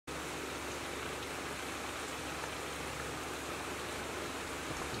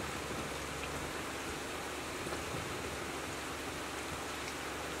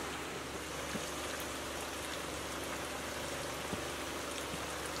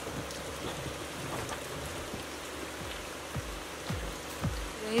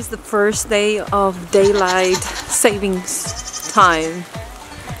It's the first day of daylight savings time.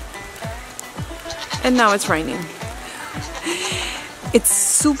 And now it's raining. It's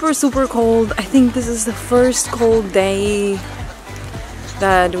super cold. I think this is the first cold day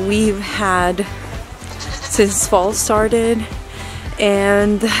that we've had since fall started.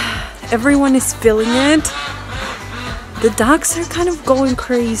 And everyone is feeling it. The dogs are kind of going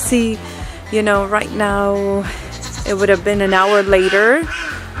crazy. You know, right now it would have been an hour later,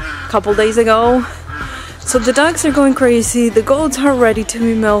 a couple days ago. So the dogs are going crazy, the goats are ready to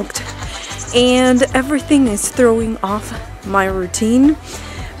be milked, and everything is throwing off my routine.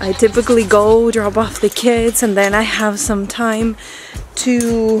 I typically go drop off the kids and then I have some time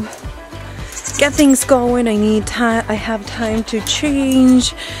to get things going. I have time to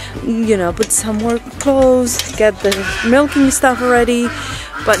change, you know, put some more clothes, get the milking stuff ready,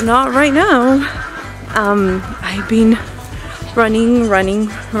 but not right now. I've been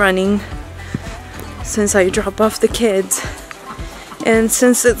running since I drop off the kids, and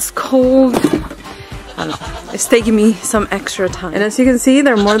since it's cold, it's taking me some extra time. And as you can see,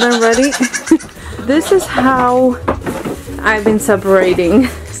 they're more than ready. This is how I've been separating.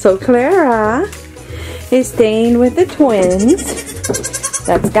 So Clara is staying with the twins.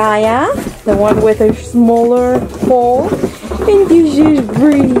 That's Gaia, the one with a smaller hole. And this is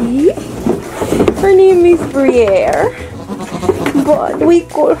Brie. Her name is Briere, but we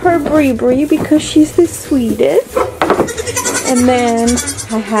call her Brie Brie because she's the sweetest. And then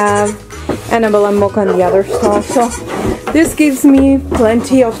I have Annabelle and Mocha on the other stall. So this gives me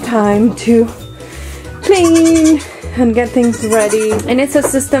plenty of time to clean and get things ready. And it's a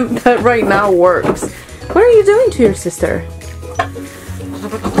system that right now works. What are you doing to your sister?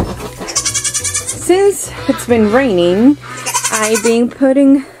 Since it's been raining, I've been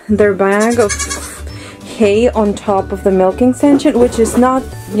putting their bag of hay on top of the milking station, which is not,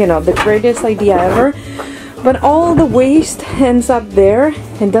 you know, the greatest idea ever, but all the waste ends up there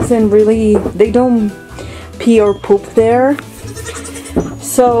and doesn't really, they don't pee or poop there.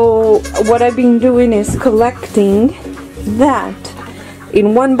 So what I've been doing is collecting that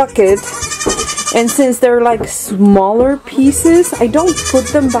in one bucket, and since they're like smaller pieces, I don't put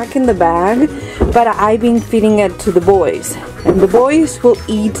them back in the bag, but I've been feeding it to the boys, and the boys will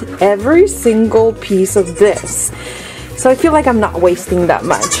eat every single piece of this. So I feel like I'm not wasting that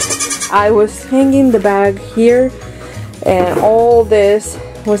much. I was hanging the bag here and all this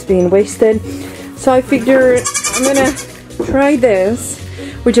was being wasted, so I figured I'm gonna try this,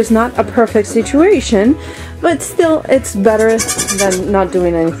 which is not a perfect situation, but still it's better than not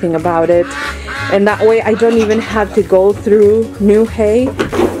doing anything about it. And that way I don't even have to go through new hay.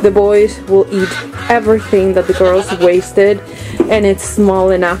 The boys will eat everything that the girls wasted, and it's small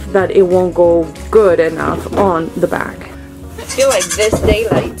enough that it won't go good enough on the bag. I feel like this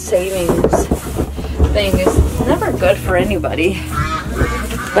daylight savings thing is never good for anybody.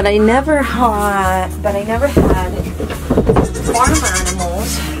 But I never had farm animals,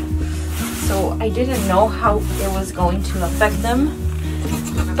 so I didn't know how it was going to affect them.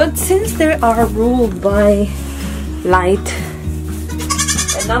 But since they are ruled by light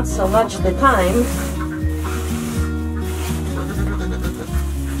and not so much the time,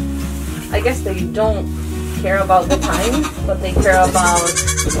 I guess they don't care about the time, but they care about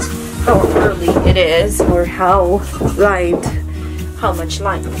how early it is or how much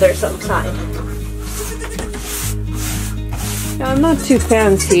light there's outside. Now, I'm not too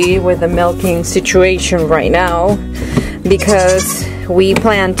fancy with the milking situation right now because we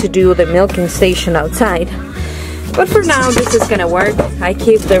plan to do the milking station outside. But for now, this is gonna work. I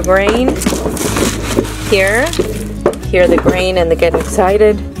keep the grain here. Hear the grain and they get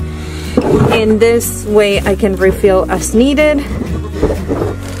excited. In this way, I can refill as needed.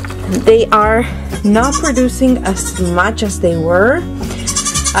 They are not producing as much as they were.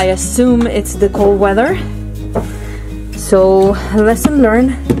 I assume it's the cold weather. So, lesson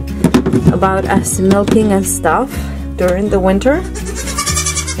learned about us milking and stuff during the winter.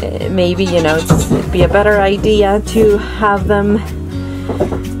 Maybe, you know, it'd be a better idea to have them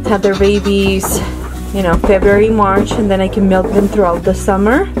have their babies, you know, February, March, and then I can milk them throughout the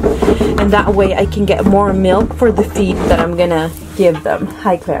summer, and that way I can get more milk for the feed that I'm gonna give them.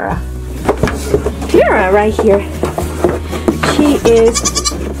 Hi, Clara. Clara, right here. She is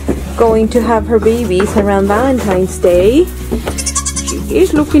going to have her babies around Valentine's Day. She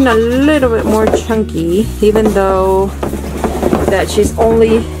is looking a little bit more chunky, even though that she's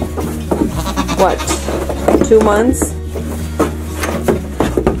only, what, 2 months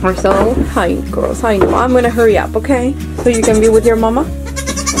or so. Hi, girls. I know. I'm gonna hurry up, okay? So you can be with your mama.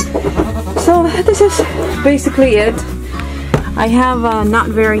 So this is basically it. I have a not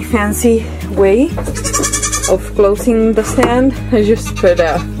very fancy way of closing the stand. I just put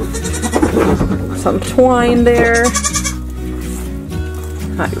some twine there.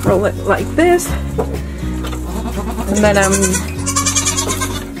 I roll it like this, and then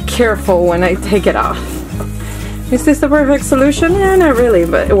I'm careful when I take it off. Is this the perfect solution? Yeah, not really,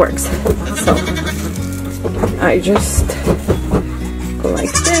 but it works. So I just go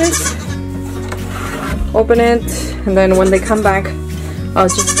like this, open it, and then when they come back, I'll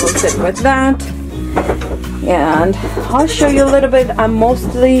just close it with that. And I'll show you a little bit. I'm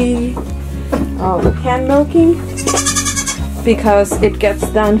mostly hand milking because it gets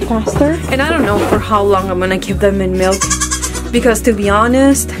done faster. And I don't know for how long I'm gonna keep them in milk, because to be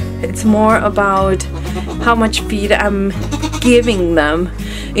honest, it's more about how much feed I'm giving them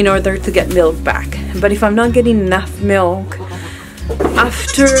in order to get milk back. But if I'm not getting enough milk,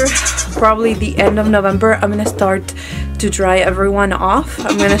 after probably the end of November, I'm gonna start to dry everyone off.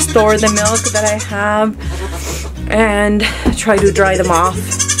 I'm gonna store the milk that I have and try to dry them off.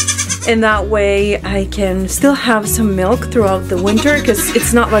 And that way I can still have some milk throughout the winter, because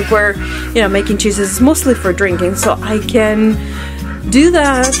it's not like we're, you know, making cheeses. It's mostly for drinking, so I can do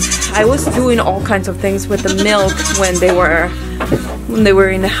that. I was doing all kinds of things with the milk when they were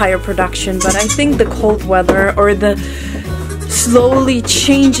in a higher production, but I think the cold weather or the slowly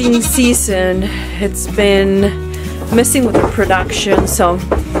changing season, it's been messing with the production. So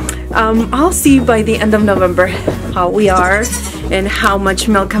I'll see by the end of November how we are and how much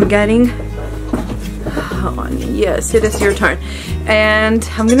milk I'm getting. Oh, yes, it is your turn. And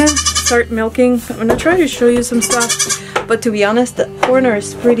I'm gonna start milking. I'm gonna try to show you some stuff, but to be honest, the corner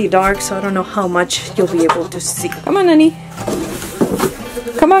is pretty dark, so I don't know how much you'll be able to see. Come on, honey.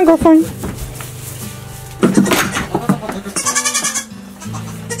 Come on, girlfriend.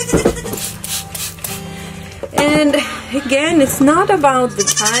 And again, it's not about the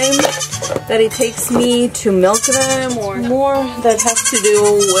time that it takes me to milk them, or more that has to do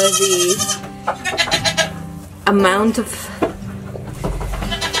with the amount of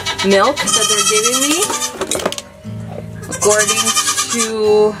milk that they're giving me according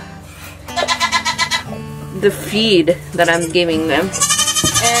to the feed that I'm giving them.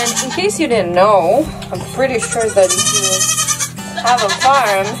 And in case you didn't know, I'm pretty sure that if you have a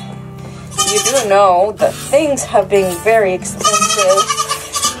farm, you do know that things have been very expensive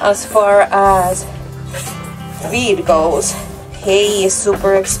as far as feed goes. Hay is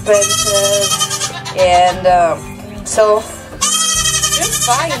super expensive, and so just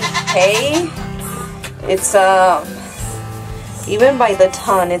buying hay, it's even by the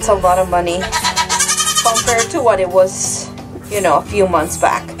ton, it's a lot of money compared to what it was, you know, a few months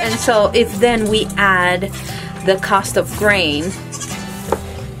back. And so if then we add the cost of grain,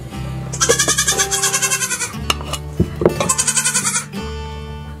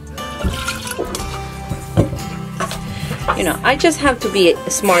 you know, I just have to be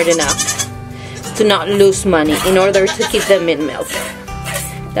smart enough to not lose money in order to keep them in milk.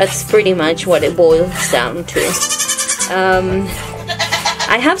 That's pretty much what it boils down to.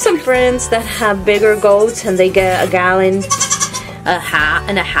 I have some friends that have bigger goats and they get a gallon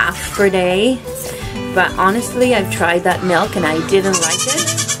and a half per day. But honestly, I've tried that milk and I didn't like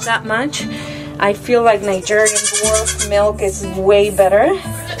it that much. I feel like Nigerian Dwarf milk is way better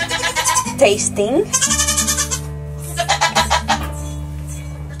tasting.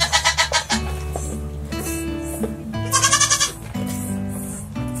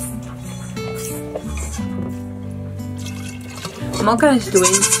 Mocha is doing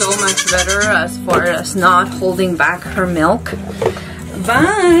so much better as far as not holding back her milk,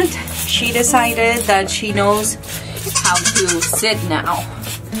 but she decided that she knows how to sit now.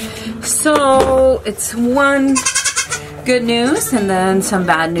 So it's one good news and then some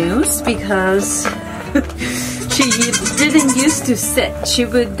bad news, because she didn't used to sit. She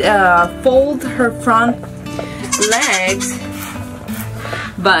would fold her front legs,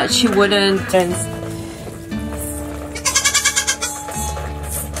 but she wouldn't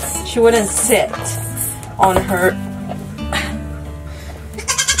sit on her.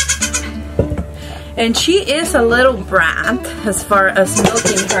 And she is a little brat as far as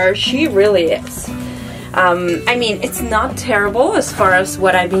milking her. She really is. I mean, it's not terrible as far as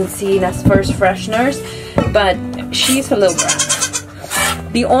what I've been seeing as first fresheners, but she's a little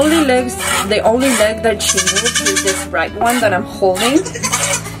brat. The only leg that she moves is this right one that I'm holding.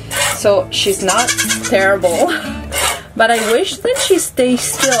 So she's not terrible. But I wish that she stays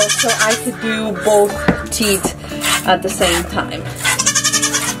still so I could do both teeth at the same time.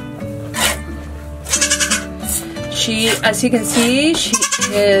 She, as you can see, she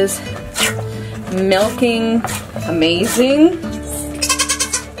is milking amazing.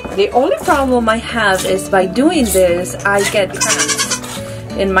 The only problem I have is by doing this, I get cramps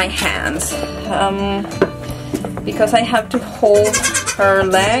in my hands. Because I have to hold her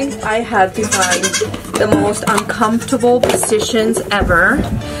leg, I have to find the most uncomfortable positions ever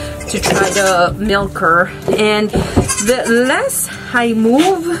to try to milk her. And the less I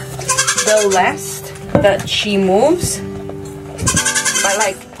move, the less that she moves. But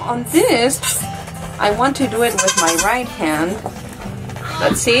like on this, I want to do it with my right hand.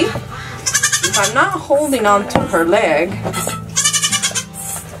 Let's see. If I'm not holding on to her leg,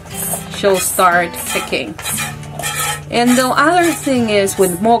 she'll start kicking. And the other thing is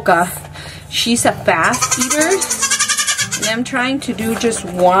with Mocha, she's a fast eater. And I'm trying to do just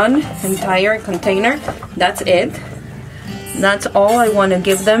one entire container. That's it. That's all I want to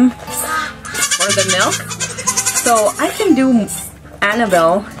give them for the milk. So I can do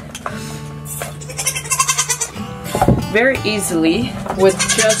Annabelle very easily with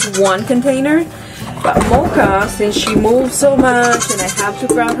just one container. But Mocha, since she moves so much and I have to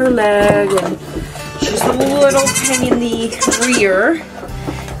grab her leg and she's a little pain in the rear,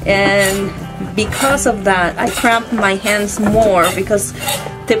 and because of that I cramp my hands more because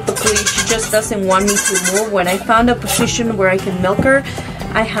typically she just doesn't want me to move. When I found a position where I can milk her,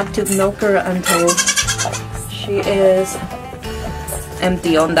 I have to milk her until she is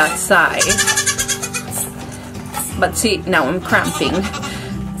empty on that side. But see, now I'm cramping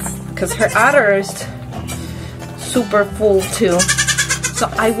because her udder is super full too. So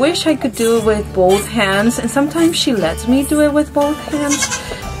I wish I could do it with both hands, and sometimes she lets me do it with both hands.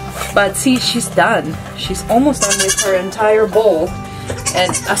 But see, she's done. She's almost done with her entire bowl.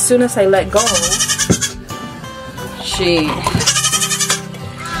 And as soon as I let go,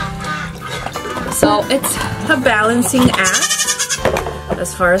 so it's a balancing act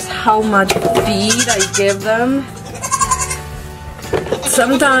as far as how much feed I give them.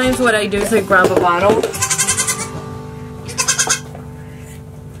 Sometimes what I do is I grab a bottle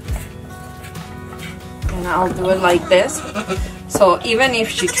and I'll do it like this. So even if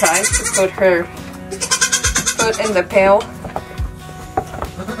she tries to put her foot in the pail,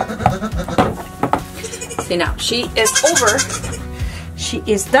 see, now she is over. She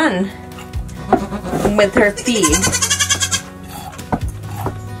is done with her feed.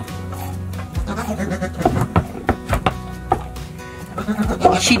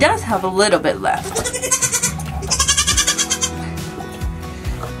 She does have a little bit left.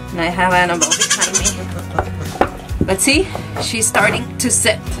 And I have Annabelle behind me. But see, she's starting to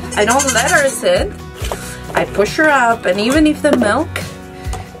sit. I don't let her sit. I push her up, and even if the milk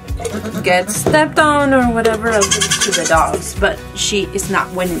gets stepped on or whatever, I'll give it to the dogs. But she is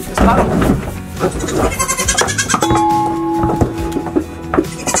not winning this bottle.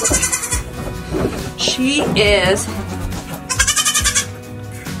 She is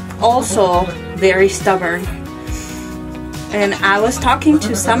also very stubborn. And I was talking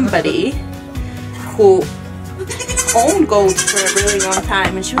to somebody who owned goats for a really long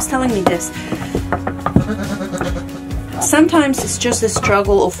time, and she was telling me this. Sometimes it's just a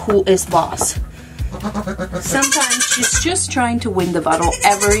struggle of who is boss. Sometimes she's just trying to win the battle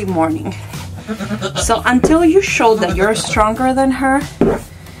every morning. So until you show that you're stronger than her,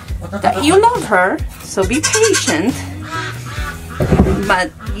 that you love her, so be patient.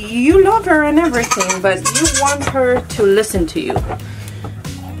 But you love her and everything, but you want her to listen to you.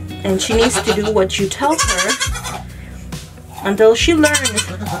 And she needs to do what you tell her until she learns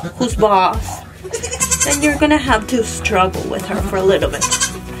who's boss. Then you're gonna have to struggle with her for a little bit.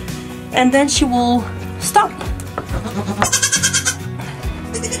 And then she will stop.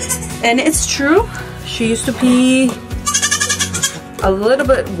 And it's true, she used to be a little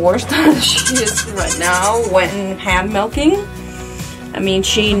bit worse than she is right now when hand milking. I mean,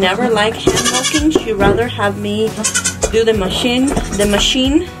 she never liked hand milking. She'd rather have me do the machine. The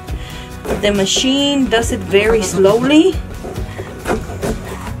machine does it very slowly.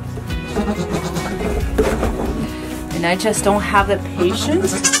 And I just don't have the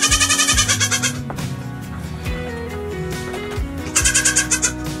patience.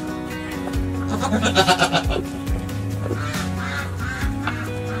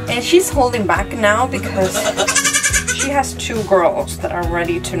 And she's holding back now because she has 2 girls that are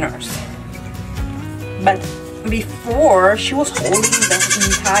ready to nurse. But before, she was holding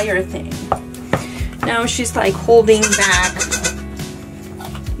the entire thing. Now she's like holding back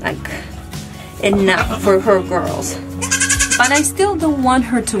like enough for her girls. But I still don't want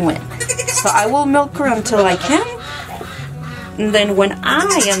her to win. So I will milk her until I can. And then when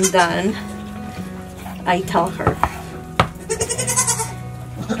I am done, I tell her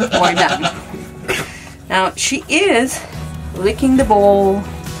we're done. Now she is licking the bowl,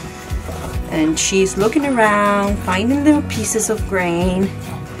 and she's looking around, finding little pieces of grain.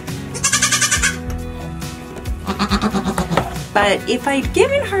 But if I'd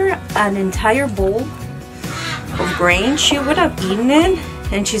given her an entire bowl of grain, she would have eaten it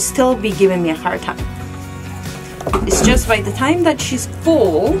and she'd still be giving me a hard time. It's just by the time that she's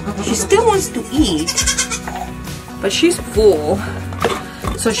full, she still wants to eat, but she's full,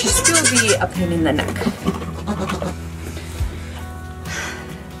 so she'll still be a pain in the neck.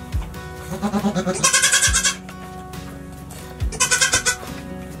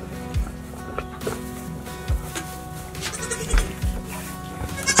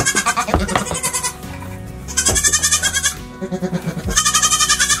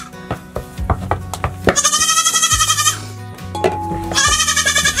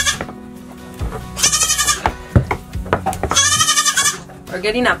 We're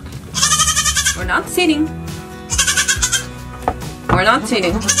getting up. We're not sitting. We're not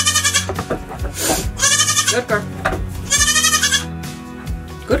sitting. Good girl.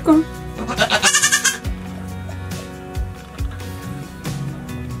 Good girl.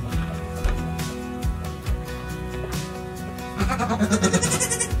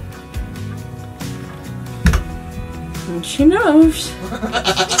 And she knows.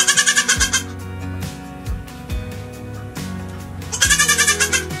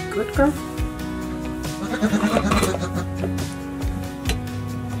 Good girl.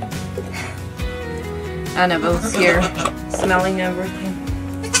 Annabelle's here, smelling everything.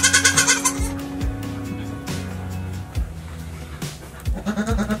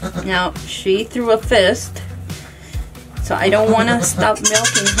 Now, she threw a fist, so I don't want to stop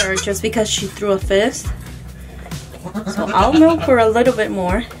milking her just because she threw a fist. So I'll milk her a little bit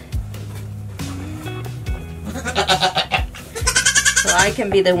more, so I can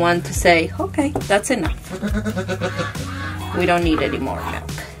be the one to say, okay, that's enough. We don't need any more milk.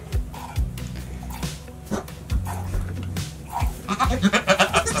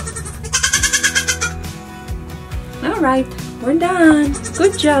 Alright, we're done.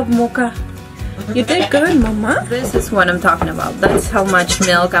 Good job, Mocha. You did good, Mama. This is what I'm talking about. That's how much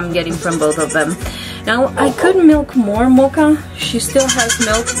milk I'm getting from both of them. Now, I could milk more Mocha. She still has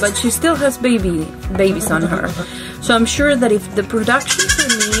milk, but she still has babies on her. So I'm sure that if the production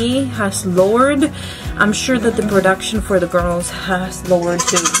for me has lowered, I'm sure that the production for the girls has lowered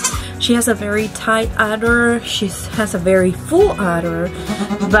too. She has a very tight udder, she has a very full udder,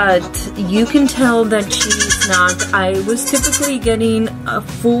 but you can tell that she's not. I was typically getting a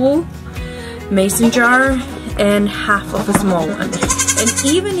full mason jar and half of a small one. And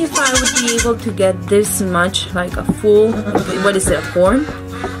even if I would be able to get this much, like a full, what is it, a quart?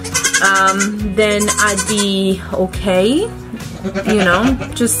 Then I'd be okay, you know,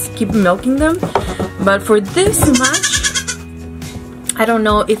 just keep milking them. But for this much, I don't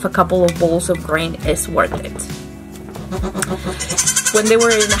know if a couple of bowls of grain is worth it. When they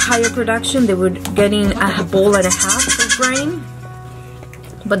were in a higher production, they were getting a bowl and a half of grain,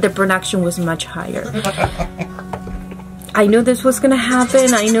 but the production was much higher. I knew this was gonna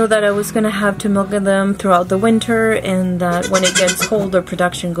happen. I knew that I was gonna have to milk them throughout the winter, and that when it gets cold, their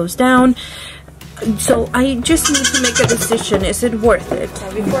production goes down. So I just need to make a decision. Is it worth it?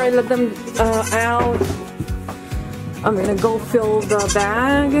 Before I let them out, I'm gonna go fill the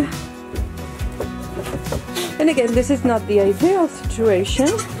bag. And again, this is not the ideal situation,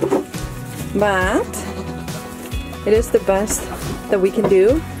 but it is the best that we can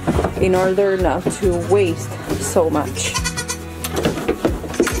do in order not to waste so much.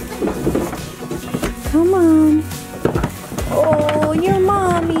 Come on. Oh, your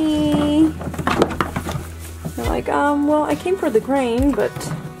mommy. They're like, well, I came for the grain, but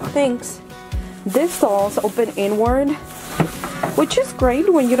thanks. This stall's open inward, which is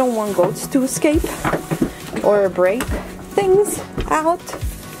great when you don't want goats to escape or break things out,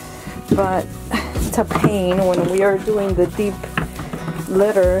 but it's a pain when we are doing the deep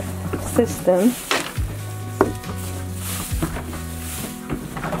litter system.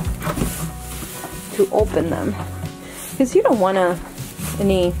 To open them, because you don't want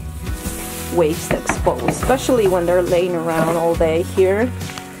any waste exposed, especially when they're laying around all day here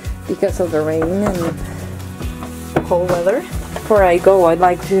because of the rain and cold weather. Before I go, I'd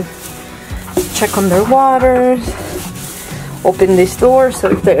like to check on their water, open this door,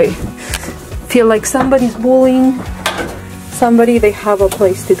 so if they feel like somebody's bullying somebody, they have a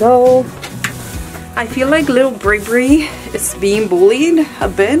place to go. I feel like little Brie is being bullied a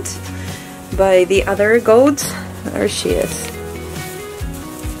bit by the other goats. There she is.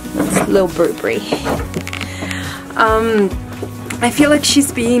 That's little Brie. I feel like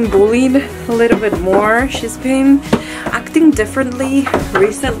she's being bullied a little bit more. She's been acting differently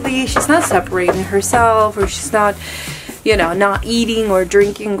recently. She's not separating herself, or she's not, you know, not eating or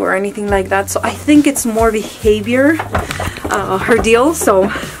drinking or anything like that. So I think it's more behavior, her deal.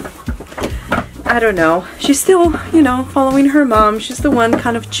 So I don't know. She's still, you know, following her mom. She's the one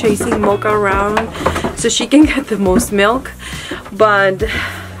kind of chasing Mocha around so she can get the most milk. But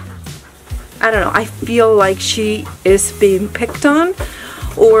I don't know. I feel like she is being picked on,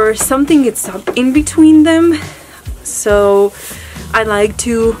 or something gets up in between them. So I like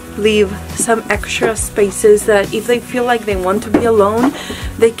to leave some extra spaces that if they feel like they want to be alone,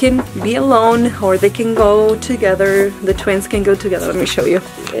 they can be alone, or they can go together. The twins can go together. Let me show you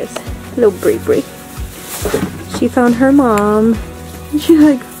this. Little Brie Brie. She found her mom. And she's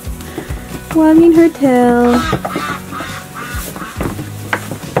like wagging her tail.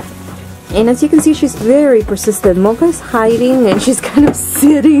 And as you can see, she's very persistent. Mocha's hiding and she's kind of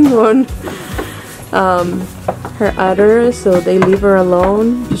sitting on her udder, so they leave her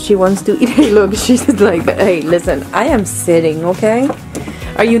alone. She wants to eat. Hey, look, she's like, hey, listen, I am sitting, okay?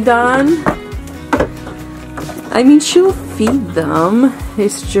 Are you done? I mean, she'll feed them.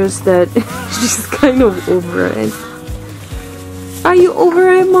 It's just that she's kind of over it. Are you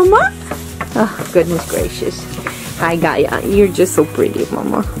over it, Mama? Oh, goodness gracious. Hi, Gaia. You're just so pretty,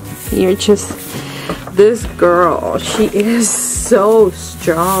 Mama. You're just... This girl, she is so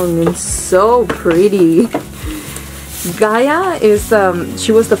strong and so pretty. Gaia is,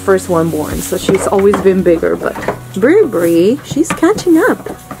 she was the first one born, so she's always been bigger, but Brie Brie, she's catching up.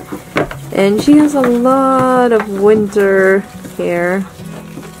 And she has a lot of winter hair.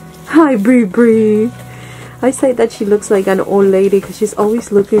 Hi, Brie Brie. I say that she looks like an old lady because she's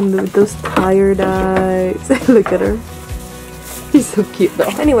always looking with those tired eyes. Look at her. She's so cute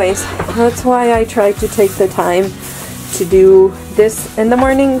though. Anyways, that's why I try to take the time to do this in the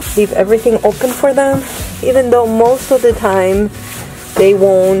morning. Leave everything open for them. Even though most of the time they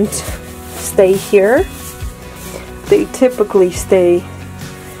won't stay here. They typically stay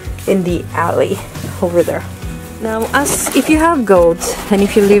in the alley over there. Now, as if you have goats and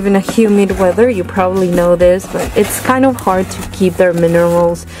if you live in a humid weather, you probably know this, but it's kind of hard to keep their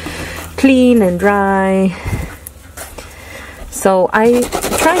minerals clean and dry. So I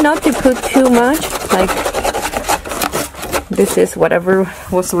try not to put too much. Like, this is whatever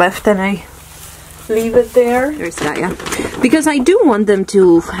was left and I leave it there. There's Gaia. Because I do want them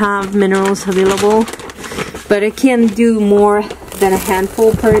to have minerals available, but I can't do more than a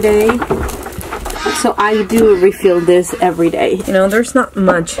handful per day. So I do refill this every day. You know, there's not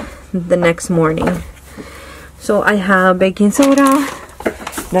much the next morning. So I have baking soda,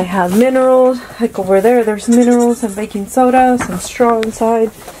 and I have minerals. Like over there, there's minerals and baking soda, some straw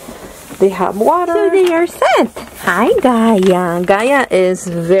inside. They have water. So they are set. Hi, Gaia. Gaia is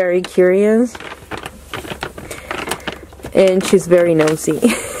very curious. And she's very nosy.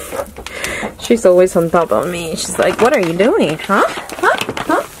 She's always on top of me. She's like, what are you doing? Huh? Huh?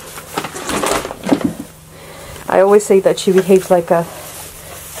 Huh? I always say that she behaves like a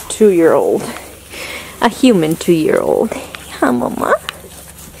 2-year-old. A human 2-year-old. Hi, Mama.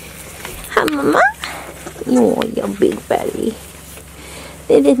 Hi, Mama. Oh, your big belly.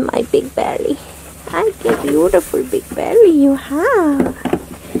 This is my big belly. I get beautiful big belly you have.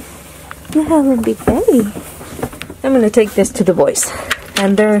 You have a big belly. I'm gonna take this to the boys,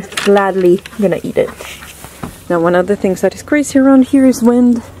 and they're gladly gonna eat it. Now, one of the things that is crazy around here is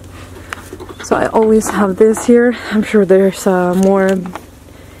wind. So I always have this here. I'm sure there's a more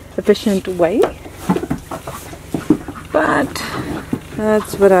efficient way, but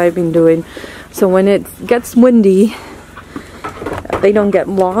that's what I've been doing. So when it gets windy, they don't get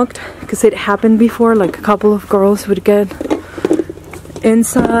locked, because it happened before. Like a couple of girls would get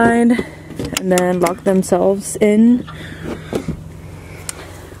inside and then lock themselves in.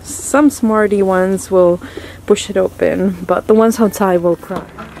 Some smarty ones will push it open, but the ones outside will cry.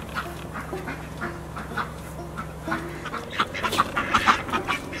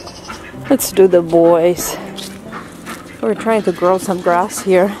 Let's do the boys. We're trying to grow some grass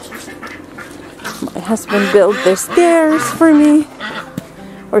here. My husband built the stairs for me,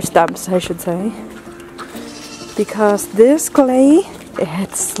 or steps I should say, because this clay,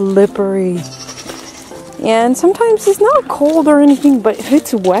 it's slippery, and sometimes it's not cold or anything, but if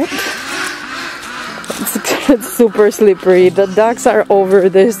it's wet, it's super slippery. The ducks are over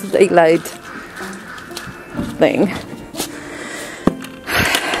this daylight thing.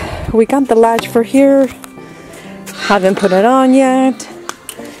 We got the latch for here, haven't put it on yet,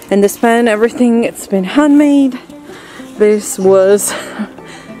 and this pen, everything, it's been handmade. This was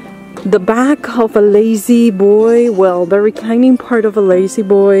the back of a lazy boy, well, the reclining part of a lazy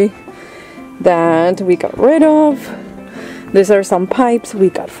boy that we got rid of. These are some pipes we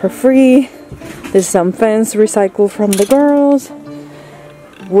got for free. This is some fence recycled from the girls.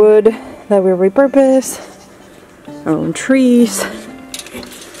 Wood that we repurpose. Our own trees.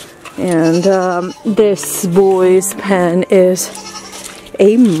 And this boy's pen is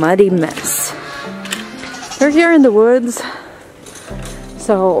a muddy mess. They're here in the woods,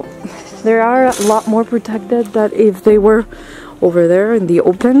 so they are a lot more protected than if they were over there in the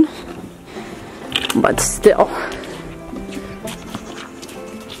open. But still.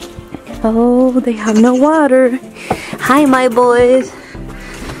 Oh, they have no water. Hi, my boys.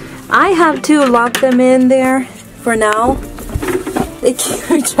 I have to lock them in there for now. They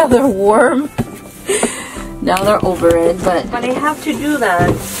keep each other warm. Now they're over it, but I have to do that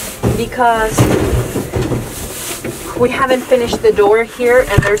because we haven't finished the door here,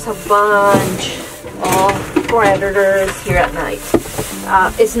 and there's a bunch of predators here at night.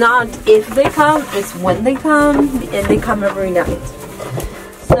 It's not if they come, it's when they come, and they come every night.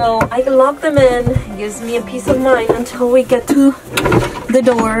 So I can lock them in. It gives me a peace of mind until we get to the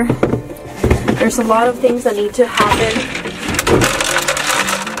door. There's a lot of things that need to happen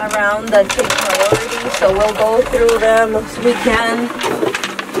around that take priority, so we'll go through them as we can.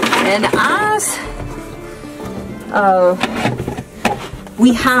 And as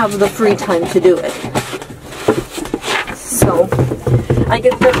we have the free time to do it. So I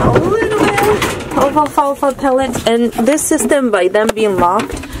give them a little bit of alfalfa pellets, and this system, by them being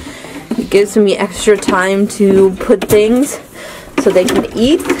locked, it gives me extra time to put things so they can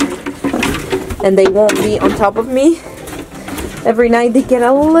eat and they won't be on top of me. Every night they get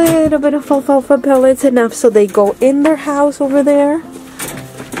a little bit of alfalfa pellets, enough so they go in their house over there.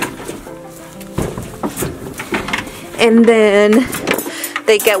 And then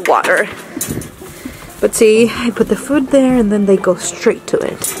they get water. But see, I put the food there and then they go straight to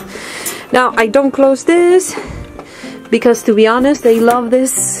it. Now, I don't close this because, to be honest, they love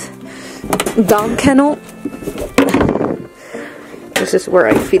this dog kennel. This is where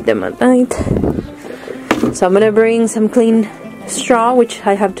I feed them at night. So I'm gonna bring some clean straw, which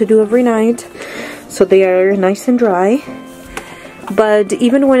I have to do every night, so they are nice and dry. But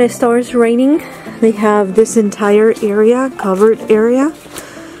even when it starts raining, they have this entire area, covered area,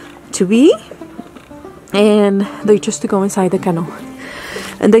 to be, and they just go inside the kennel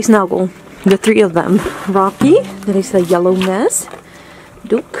and they snuggle, the three of them. Rocky, that is a yellow mess,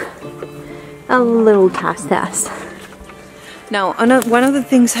 Duke, a little Tas. Now, one of the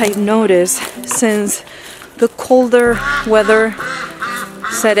things I've noticed since the colder weather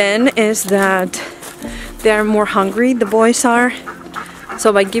set in is that they are more hungry, the boys are.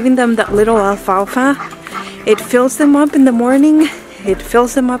 So by giving them that little alfalfa, it fills them up in the morning, it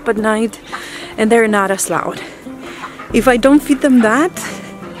fills them up at night, and they're not as loud. If I don't feed them that,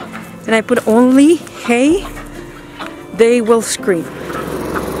 and I put only hay, they will scream.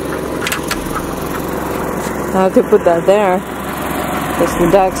 I have to put that there, because the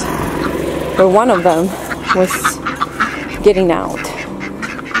dogs, or one of them, was getting out.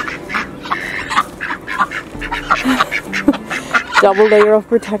 Double layer of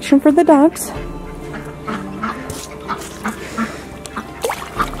protection for the dogs.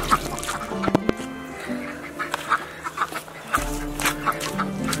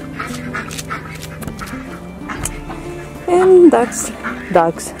 And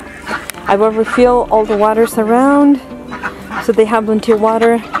dogs. I will refill all the waters around so they have plenty of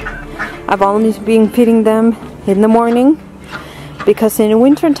water. I've always been feeding them in the morning, because in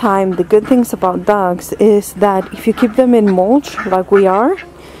winter time, the good things about dogs is that if you keep them in mulch, like we are,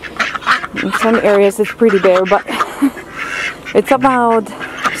 in some areas it's pretty bare, but it's about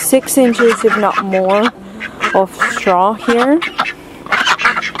 6 inches, if not more, of straw here.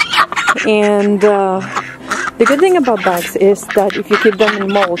 And the good thing about dogs is that if you keep them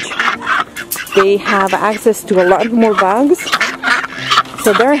in mulch, they have access to a lot more bugs.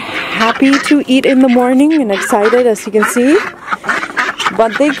 So they're happy to eat in the morning and excited, as you can see.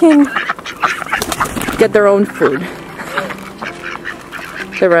 But they can get their own food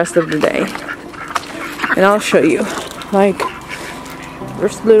the rest of the day. And I'll show you. Like,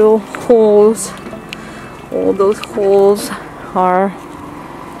 there's little holes. All those holes are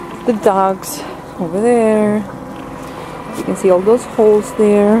the dogs over there. You can see all those holes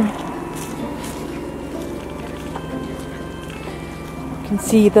there. You can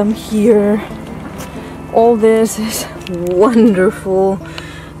see them here. All this is wonderful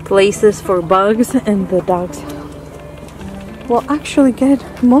places for bugs, and the dogs will actually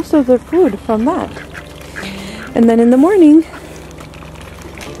get most of their food from that. And then in the morning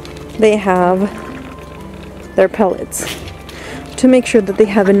they have their pellets to make sure that they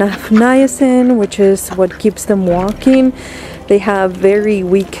have enough niacin, which is what keeps them walking. They have very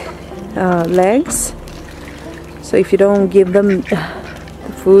weak legs, so if you don't give them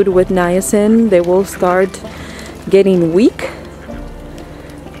food with niacin, they will start getting weak.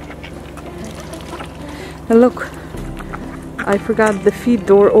 And look, I forgot the feed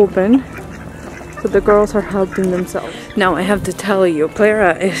door open, but the girls are helping themselves. Now I have to tell you,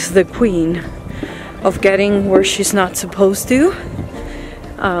 Clara is the queen of getting where she's not supposed to.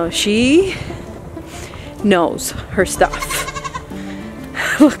 She knows her stuff.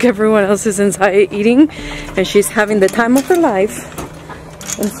 Look, everyone else is inside eating, and she's having the time of her life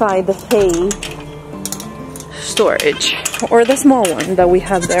inside the hay storage, or the small one that we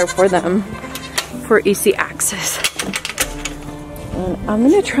have there for them for easy access. And I'm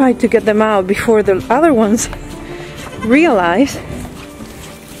gonna try to get them out before the other ones realize.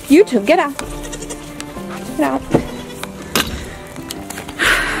 You two, get out. Get out.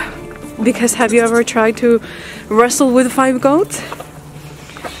 Because have you ever tried to wrestle with 5 goats?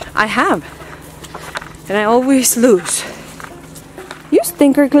 I have. And I always lose. You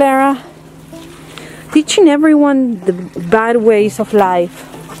stinker, Clara. Teaching everyone the bad ways of life.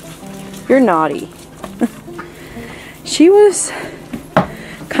 You're naughty. She was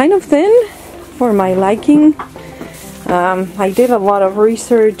kind of thin for my liking. I did a lot of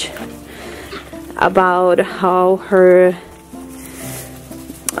research about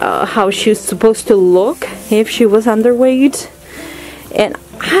how she's supposed to look if she was underweight, and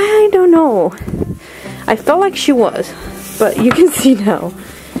I don't know. I felt like she was, but you can see now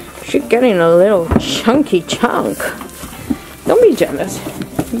she's getting a little chunky chunk. Don't be jealous.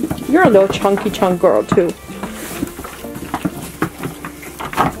 You're a little chunky chunk girl too.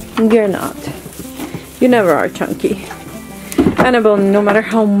 You're not. You never are chunky. Annabelle, no matter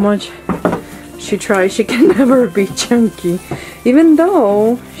how much she tries, she can never be chunky. Even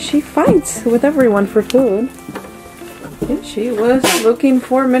though she fights with everyone for food. And she was looking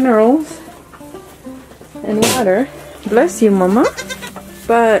for minerals and water. Bless you, Mama.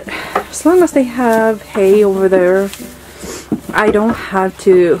 But as long as they have hay over there, I don't have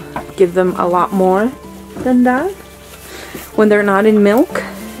to give them a lot more than that. When they're not in milk,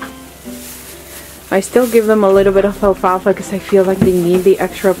 I still give them a little bit of alfalfa because I feel like they need the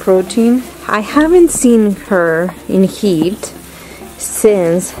extra protein. I haven't seen her in heat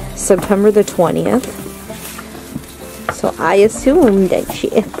since September the 20th. So I assume that she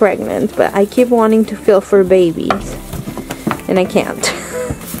is pregnant, but I keep wanting to feel for babies. And I can't.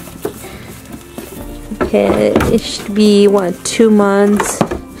 Okay, it should be, what, 2 months?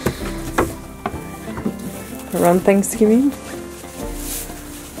 Around Thanksgiving?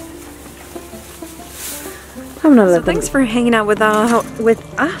 So thanks for hanging out with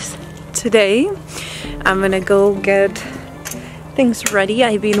us today. I'm gonna go get things ready.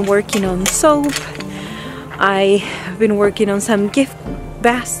 I've been working on soap. I've been working on some gift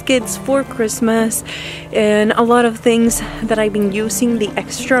baskets for Christmas and a lot of things that I've been using the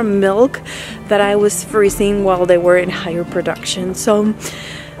extra milk that I was freezing while they were in higher production. So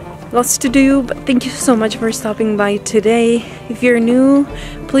lots to do, but thank you so much for stopping by today. If you're new,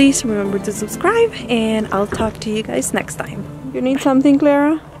 please remember to subscribe, and I'll talk to you guys next time. You need something,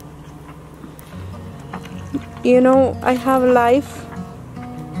 Clara? You know, I have life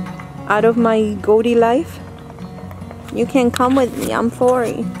out of my goatee life. You can come with me, I'm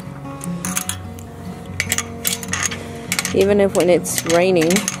sorry. Even if when it's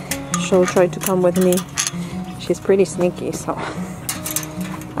raining, she'll try to come with me. She's pretty sneaky, so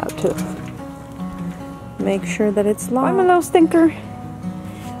have to make sure that it's locked. Bye, my little stinker.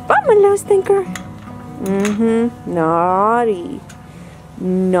 Bye, my little stinker. Naughty.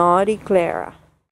 Naughty Clara.